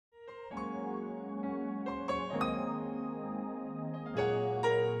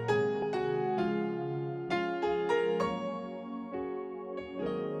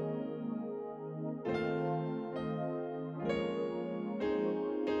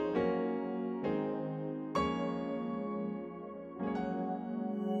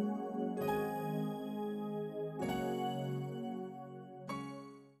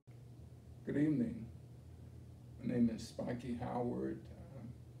Mikey Howard,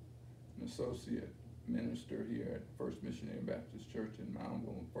 an associate minister here at First Missionary Baptist Church in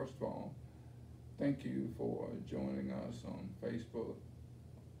Mountville. First of all, thank you for joining us on Facebook,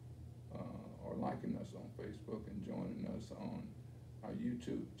 or liking us on Facebook and joining us on our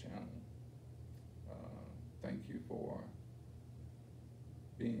YouTube channel. Thank you for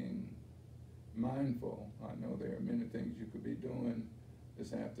being mindful. I know there are many things you could be doing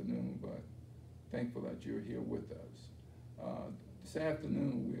this afternoon, but thankful that you're here with us. This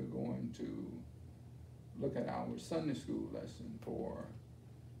afternoon we're going to look at our Sunday school lesson for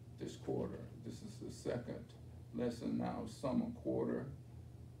this quarter. This is the second lesson in our summer quarter.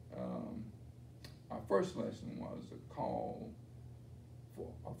 Our first lesson was a call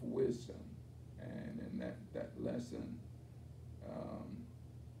of wisdom, and in that lesson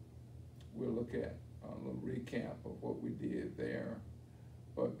we'll look at a little recap of what we did there.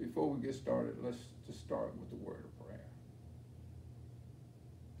 But before we get started, let's just start with the word of prayer.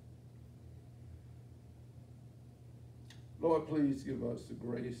 Lord, please give us the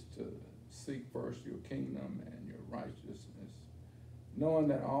grace to seek first your kingdom and your righteousness, knowing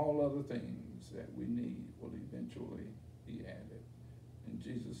that all other things that we need will eventually be added. In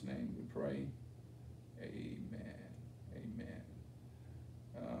Jesus' name we pray. Amen. Amen.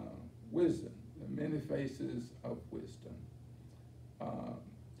 Wisdom, the many faces of wisdom.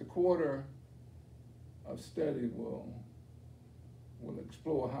 The quarter of study will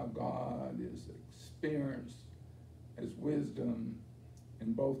explore how God is experienced as wisdom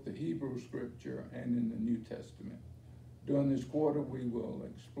in both the Hebrew scripture and in the New Testament. During this quarter, we will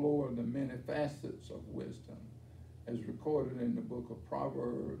explore the many facets of wisdom as recorded in the book of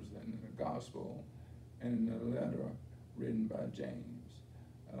Proverbs and in the gospel and in the letter written by James.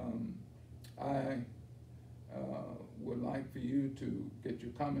 I would like for you to get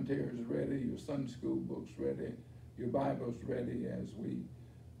your commentaries ready, your Sunday school books ready, your Bibles ready as we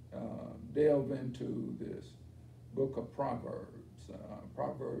delve into this book of Proverbs.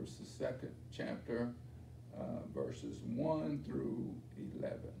 Proverbs, the second chapter, verses 1 through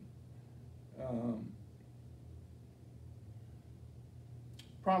 11.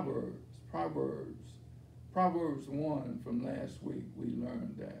 Proverbs 1 from last week, we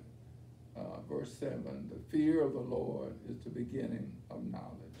learned that verse 7, the fear of the Lord is the beginning of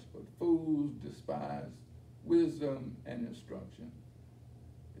knowledge, but fools despise wisdom and instruction.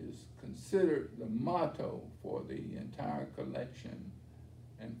 Is considered the motto for the entire collection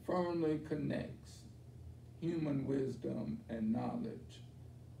and firmly connects human wisdom and knowledge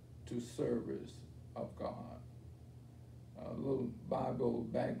to service of God. A little Bible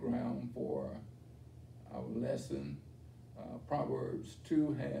background for our lesson. Proverbs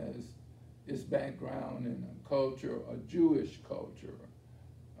 2 has its background in a culture, a Jewish culture.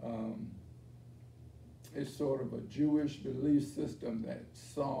 It's sort of a Jewish belief system that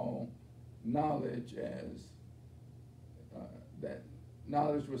saw knowledge as, that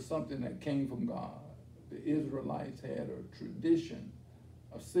knowledge was something that came from God. The Israelites had a tradition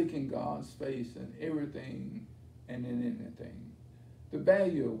of seeking God's face in everything and in anything. The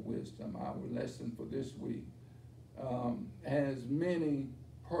value of wisdom, our lesson for this week, has many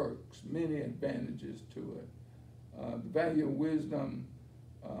perks, many advantages to it. The value of wisdom,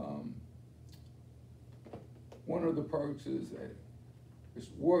 one of the perks is that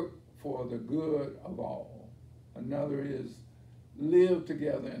it's work for the good of all. Another is live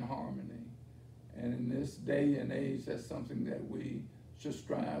together in harmony. And in this day and age, that's something that we should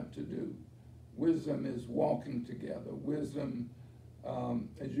strive to do. Wisdom is walking together. Wisdom,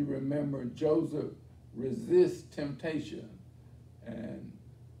 as you remember, Joseph resists temptation and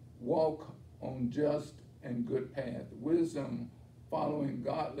walk on just and good path. Wisdom, following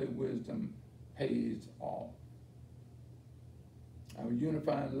godly wisdom, pays off. Our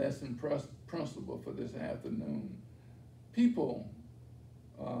unifying lesson principle for this afternoon. People,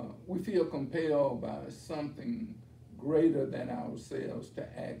 we feel compelled by something greater than ourselves to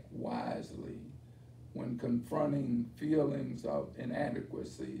act wisely when confronting feelings of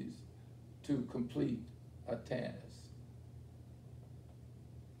inadequacies to complete a task.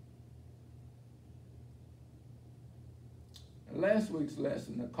 In last week's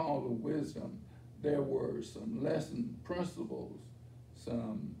lesson, the call of wisdom, there were some lesson principles,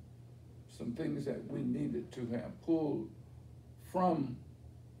 some things that we needed to have pulled from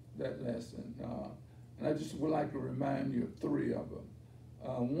that lesson. And I just would like to remind you of three of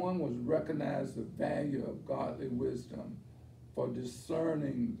them. One was recognize the value of godly wisdom for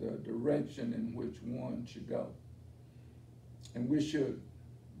discerning the direction in which one should go. And we should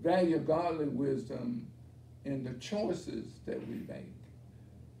value godly wisdom in the choices that we make.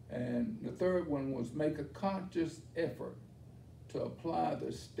 And the third one was make a conscious effort to apply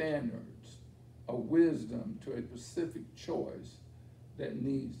the standards of wisdom to a specific choice that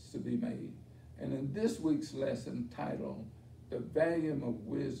needs to be made. And in this week's lesson titled, The Value of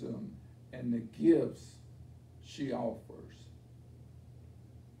Wisdom and the Gifts She Offers.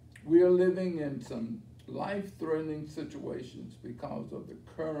 We are living in some life-threatening situations because of the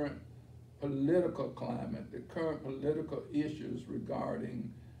current political climate, the current political issues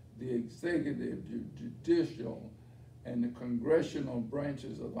regarding the executive, judicial, and the congressional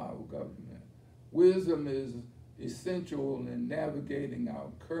branches of our government. Wisdom is essential in navigating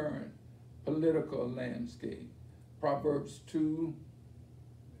our current political landscape. Proverbs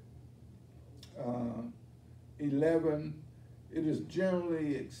 2:11, it is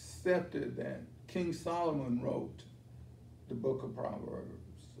generally accepted that King Solomon wrote the book of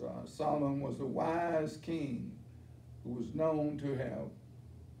Proverbs. Solomon was a wise king who was known to have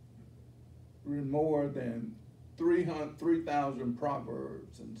written more than 3,000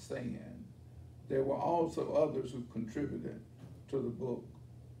 proverbs and sayings. There were also others who contributed to the book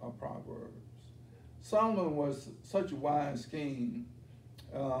of Proverbs. Solomon was such a wise king.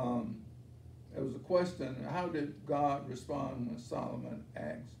 There was a question, how did God respond when Solomon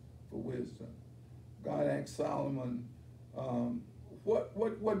asked for wisdom? God asked Solomon,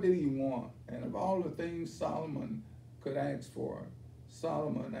 what did he want? And of all the things Solomon could ask for,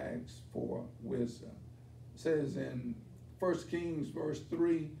 Solomon asked for wisdom. It says in 1 Kings verse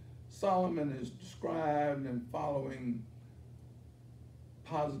 3, Solomon is described in following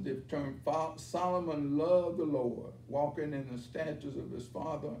positive term. Solomon loved the Lord, walking in the statutes of his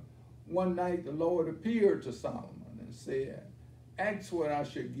father. One night the Lord appeared to Solomon and said, ask what I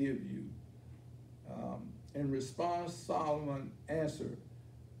shall give you. In response, Solomon answered,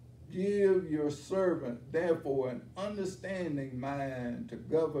 give your servant, therefore, an understanding mind to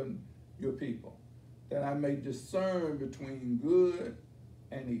govern your people, that I may discern between good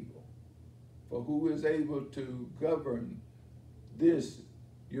and evil. For who is able to govern this,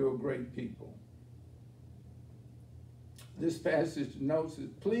 your great people? This passage notes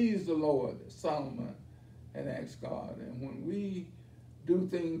it pleased the Lord that Solomon had asked God. And when we do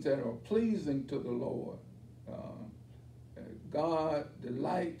things that are pleasing to the Lord, God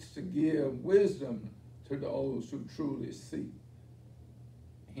delights to give wisdom to those who truly seek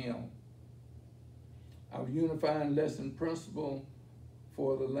him. Our unifying lesson principle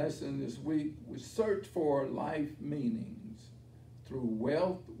for the lesson this week, we search for life meanings through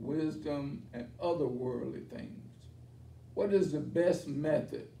wealth, wisdom, and other worldly things. What is the best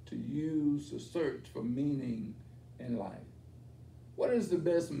method to use to search for meaning in life? What is the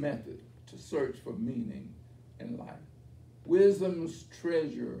best method to search for meaning in life? Wisdom's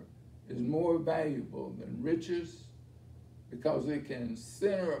treasure is more valuable than riches because it can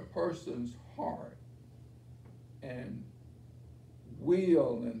center a person's heart and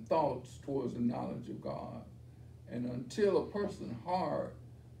will and thoughts towards the knowledge of God. And until a person's heart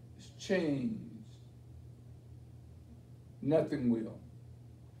is changed, nothing will.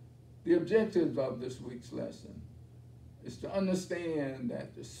 The objective of this week's lesson is to understand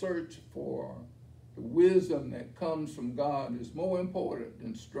that the search for the wisdom that comes from God is more important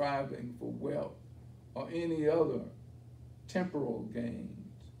than striving for wealth or any other temporal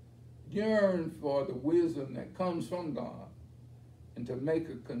gains. Yearn for the wisdom that comes from God and to make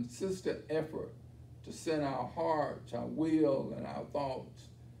a consistent effort to send our hearts, our will, and our thoughts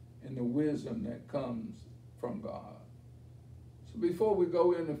in the wisdom that comes from God. So before we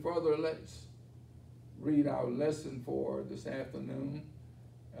go any further, let's read our lesson for this afternoon.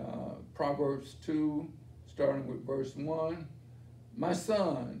 Proverbs 2, starting with verse 1. My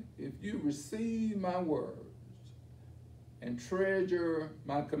son, if you receive my words and treasure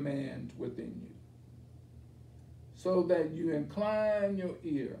my commands within you, so that you incline your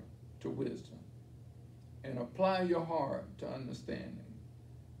ear to wisdom and apply your heart to understanding.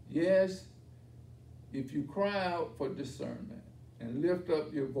 Yes, if you cry out for discernment and lift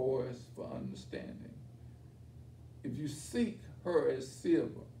up your voice for understanding, if you seek her as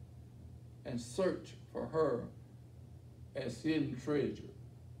silver and search for her as hidden treasure.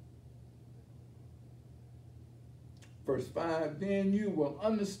 Verse 5, then you will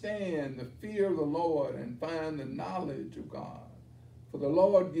understand the fear of the Lord and find the knowledge of God. For the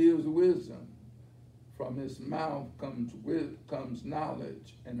Lord gives wisdom. From his mouth comes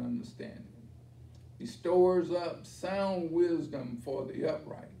knowledge and understanding. He stores up sound wisdom for the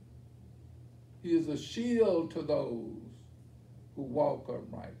upright. He is a shield to those who walk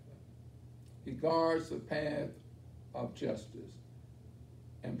uprightly. He guards the path of justice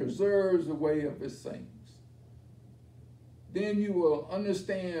and preserves the way of his saints. Then you will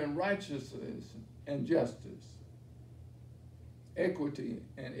understand righteousness and justice, equity,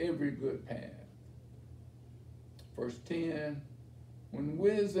 and every good path. Verse 10, when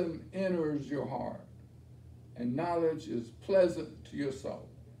wisdom enters your heart and knowledge is pleasant to your soul,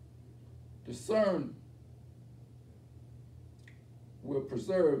 discernment will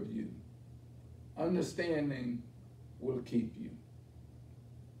preserve you. Understanding will keep you.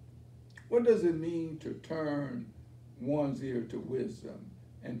 What does it mean to turn one's ear to wisdom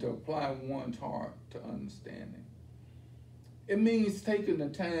and to apply one's heart to understanding? It means taking the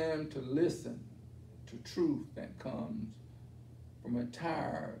time to listen to truth that comes from a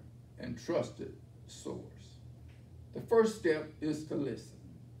tired and trusted source. The first step is to listen.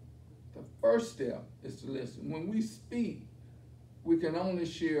 The first step is to listen. When we speak, we can only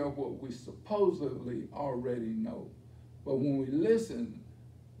share what we supposedly already know. But when we listen,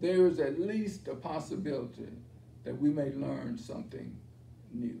 there is at least a possibility that we may learn something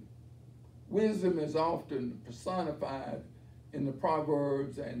new. Wisdom is often personified in the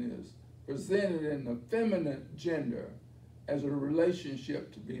Proverbs and is presented in the feminine gender as a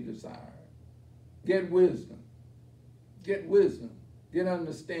relationship to be desired. Get wisdom. Get wisdom. Get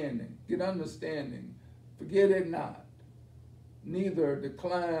understanding. Get understanding. Forget it not. Neither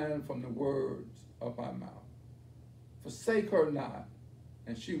decline from the words of my mouth. Forsake her not,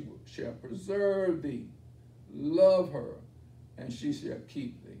 and she shall preserve thee. Love her, and she shall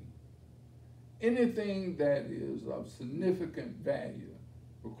keep thee. Anything that is of significant value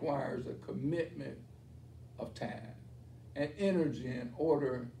requires a commitment of time and energy in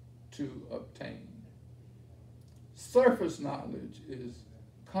order to obtain. Surface knowledge is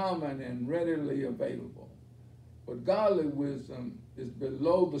common and readily available, but godly wisdom is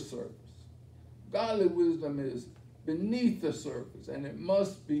below the surface. Godly wisdom is beneath the surface, and it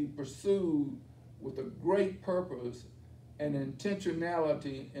must be pursued with a great purpose and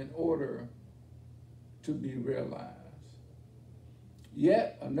intentionality in order to be realized.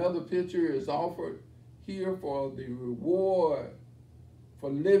 Yet another picture is offered here for the reward for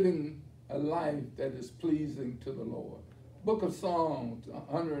living a life that is pleasing to the Lord. Book of Psalms,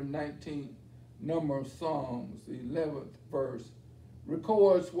 119 number of Psalms, the 11th verse,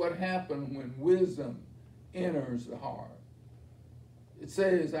 records what happened when wisdom enters the heart. It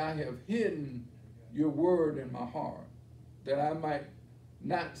says, I have hidden your word in my heart, that I might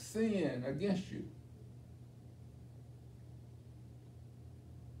not sin against you.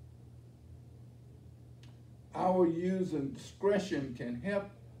 Our using discretion can help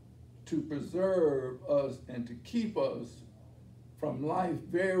to preserve us and to keep us from life's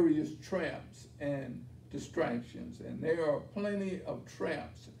various traps and distractions. And there are plenty of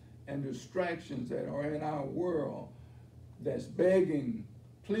traps and distractions that are in our world that's begging,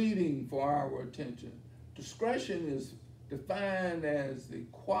 pleading for our attention. Discretion is defined as the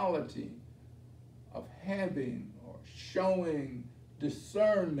quality of having or showing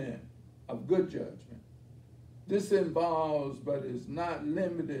discernment of good judgment. This involves, but is not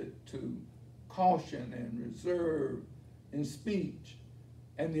limited to, caution and reserve in speech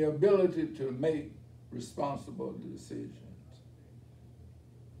and the ability to make responsible decisions.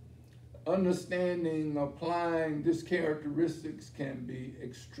 Understanding, applying these characteristics can be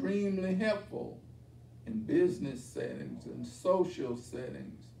extremely helpful in business settings, in social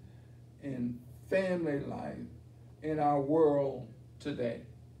settings, in family life, in our world today.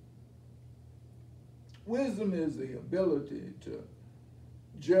 Wisdom is the ability to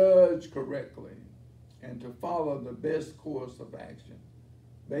judge correctly and to follow the best course of action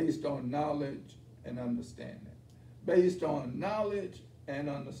based on knowledge and understanding. Based on knowledge and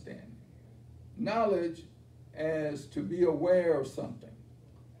understanding. Knowledge as to be aware of something.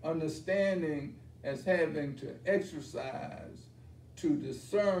 Understanding as having to exercise to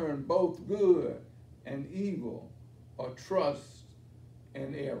discern both good and evil, or trust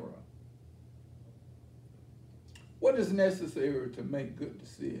and error. What is necessary to make good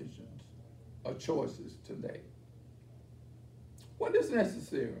decisions or choices today? What is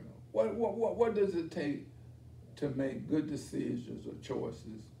necessary? What does it take to make good decisions or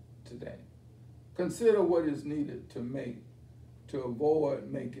choices today? Consider what is needed to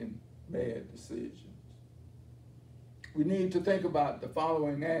avoid making bad decisions. We need to think about the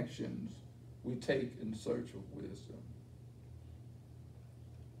following actions we take in search of wisdom.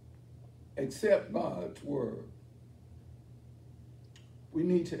 Accept God's word. We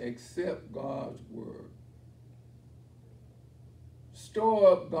need to accept God's word.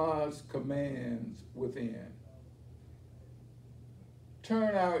 Store up God's commands within.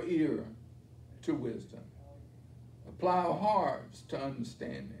 Turn our ear to wisdom. Apply our hearts to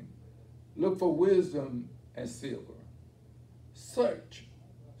understanding. Look for wisdom as silver. Search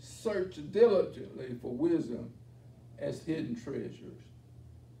diligently for wisdom as hidden treasures.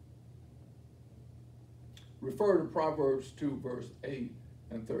 Refer to Proverbs 2, verse 8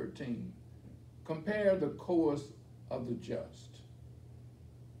 and 13. Compare the course of the just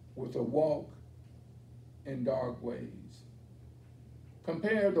with a walk in dark ways.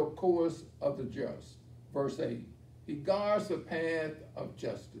 Compare the course of the just. Verse 8. He guards the path of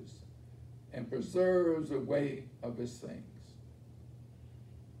justice and preserves the way of his saints.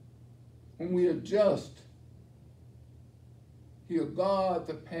 When we are just, he'll guard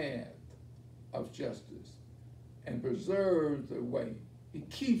the path of justice and preserves the way. He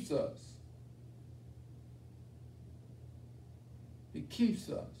keeps us. He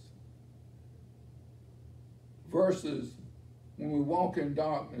keeps us. Verses, when we walk in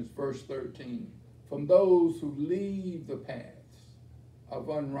darkness, verse 13, from those who leave the paths of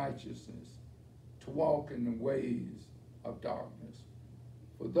unrighteousness to walk in the ways of darkness.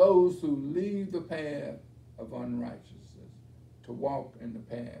 For those who leave the path of unrighteousness to walk in the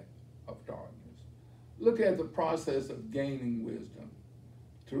path of darkness. Look at the process of gaining wisdom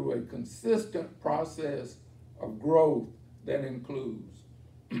through a consistent process of growth that includes.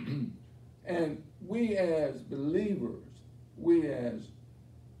 And we as believers, we as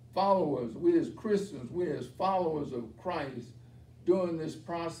followers, we as Christians, we as followers of Christ, during this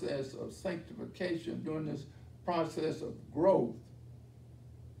process of sanctification, during this process of growth,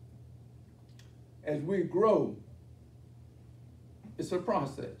 as we grow, it's a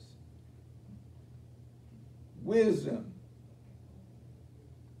process. Wisdom,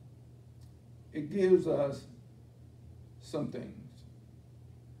 it gives us some things.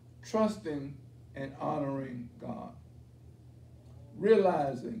 Trusting and honoring God.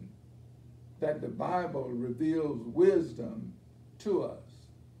 Realizing that the Bible reveals wisdom to us.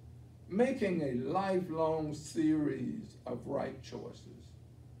 Making a lifelong series of right choices.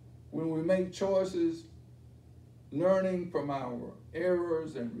 When we make choices, learning from our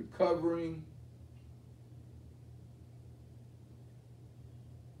errors and recovering,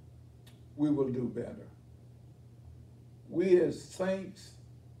 we will do better. We as saints,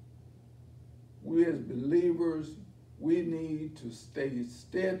 we as believers, we need to stay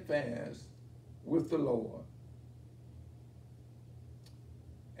steadfast with the Lord.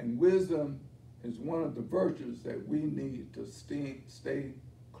 And wisdom is one of the virtues that we need to stay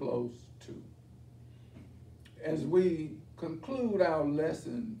close to. As we conclude our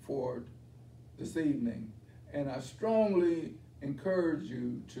lesson for this evening, and I strongly encourage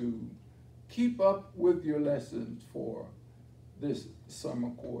you to keep up with your lessons for this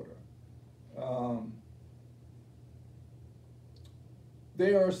summer quarter.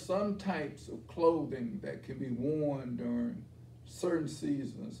 There are some types of clothing that can be worn during certain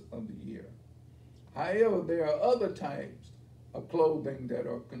seasons of the year. However, there are other types of clothing that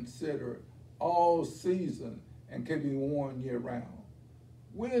are considered all season and can be worn year round.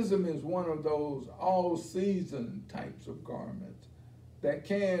 Wisdom is one of those all season types of garments that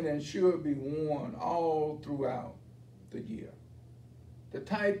can and should be worn all throughout the year. The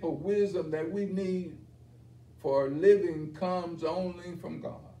type of wisdom that we need for living comes only from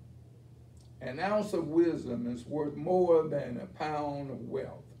God. An ounce of wisdom is worth more than a pound of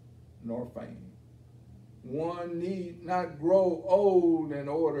wealth nor fame. One need not grow old in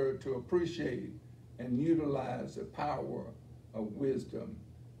order to appreciate and utilize the power of wisdom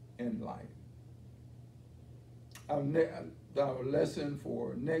in life. Our lesson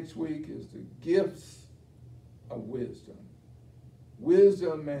for next week is the gifts of wisdom.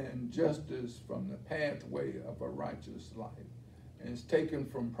 Wisdom and justice from the pathway of a righteous life. And it's taken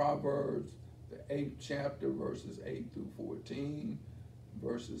from Proverbs, the 8th chapter, verses 8 through 14,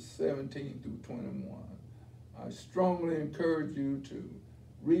 verses 17 through 21. I strongly encourage you to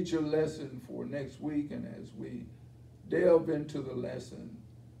read your lesson for next week, and as we delve into the lesson,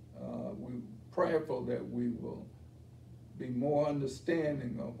 we're prayerful that we will be more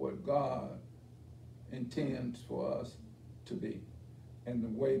understanding of what God intends for us to be and the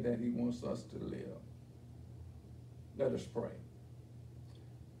way that he wants us to live. Let us pray.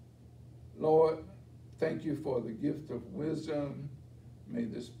 Lord, thank you for the gift of wisdom. May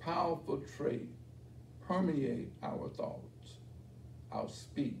this powerful trait permeate our thoughts, our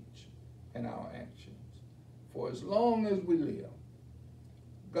speech, and our actions. For as long as we live,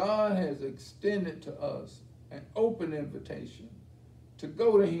 God has extended to us an open invitation to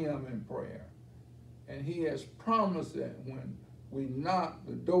go to him in prayer. And he has promised that when we knock,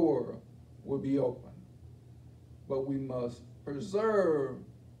 the door will be open. But we must persevere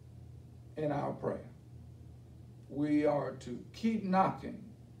in our prayer. We are to keep knocking.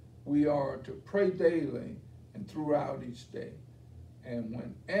 We are to pray daily and throughout each day. And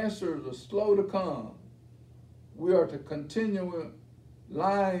when answers are slow to come, we are to continue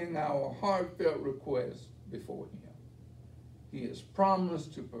laying our heartfelt requests before him. He has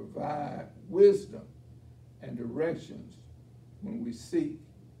promised to provide wisdom and directions when we seek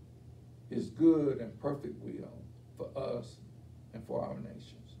his good and perfect will for us and for our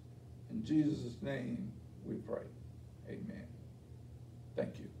nations. In Jesus' name we pray. Amen.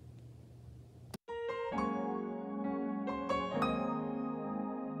 Thank you.